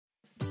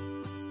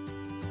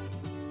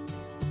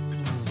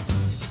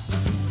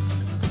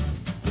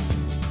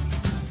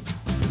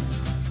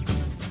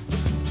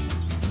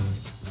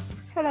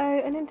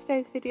and in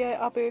today's video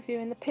I'll be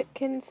reviewing the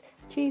Pipkins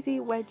Cheesy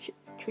Wedge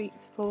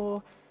treats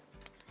for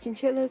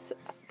chinchillas,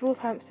 dwarf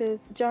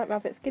hamsters, giant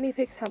rabbits, guinea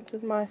pigs,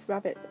 hamsters, mice,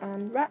 rabbits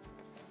and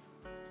rats.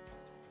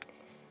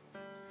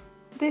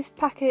 This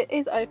packet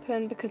is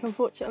open because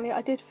unfortunately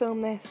I did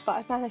film this, but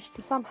I've managed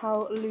to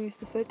somehow lose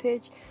the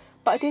footage.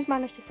 But I did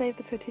manage to save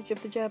the footage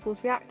of the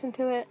gerbils reacting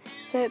to it,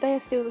 so they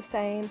are still the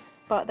same,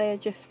 but they are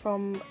just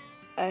from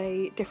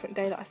a different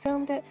day that I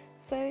filmed it.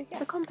 So yeah.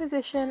 The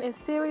composition is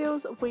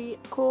cereals, wheat,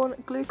 corn,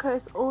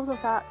 glucose, oils and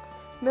fats,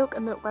 milk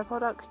and milk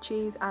byproducts,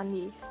 cheese and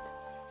yeast.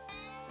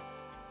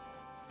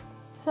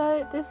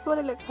 So this is what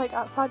it looks like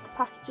outside the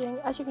packaging.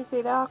 As you can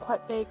see, they are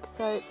quite big,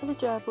 so for the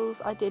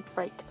gerbils I did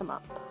break them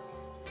up.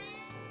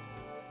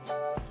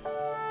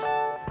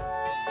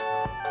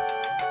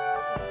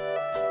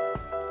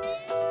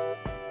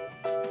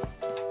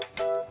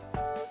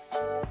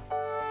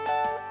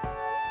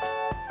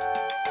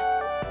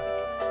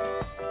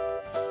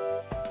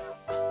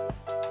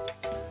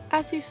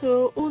 As you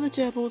saw, all the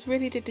gerbils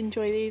really did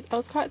enjoy these. I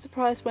was quite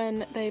surprised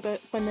when they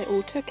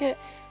all took it,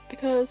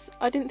 because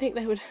I didn't think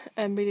they would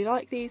really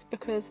like these,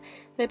 because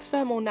they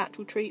prefer more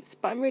natural treats,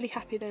 but I'm really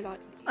happy they like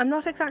these. I'm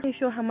not exactly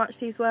sure how much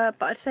these were,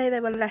 but I'd say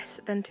they were less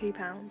than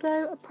 £2.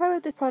 So a pro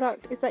of this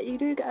product is that you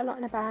do get a lot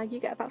in a bag. You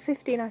get about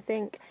 15 I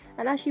think,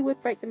 and as you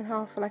would break them in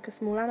half for like a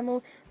small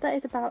animal, that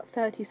is about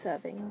 30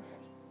 servings.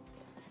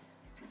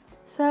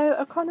 So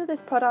a con of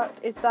this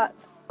product is that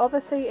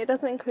obviously it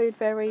doesn't include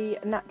very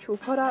natural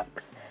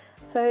products.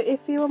 So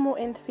if you are more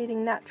into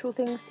feeding natural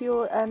things to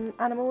your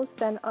animals,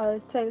 then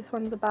I'd say this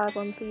one's a bad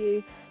one for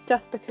you,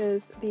 just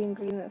because the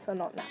ingredients are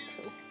not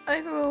natural.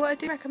 Overall, I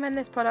do recommend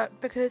this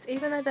product because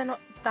even though they're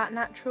not that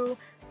natural,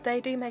 they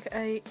do make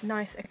a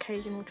nice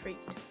occasional treat.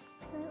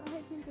 So I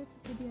hope you enjoyed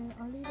this video.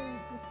 I'll leave a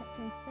link to the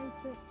Petface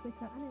Facebook,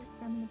 Twitter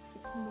and Instagram in the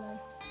description below.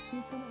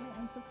 Please comment, rate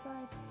and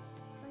subscribe.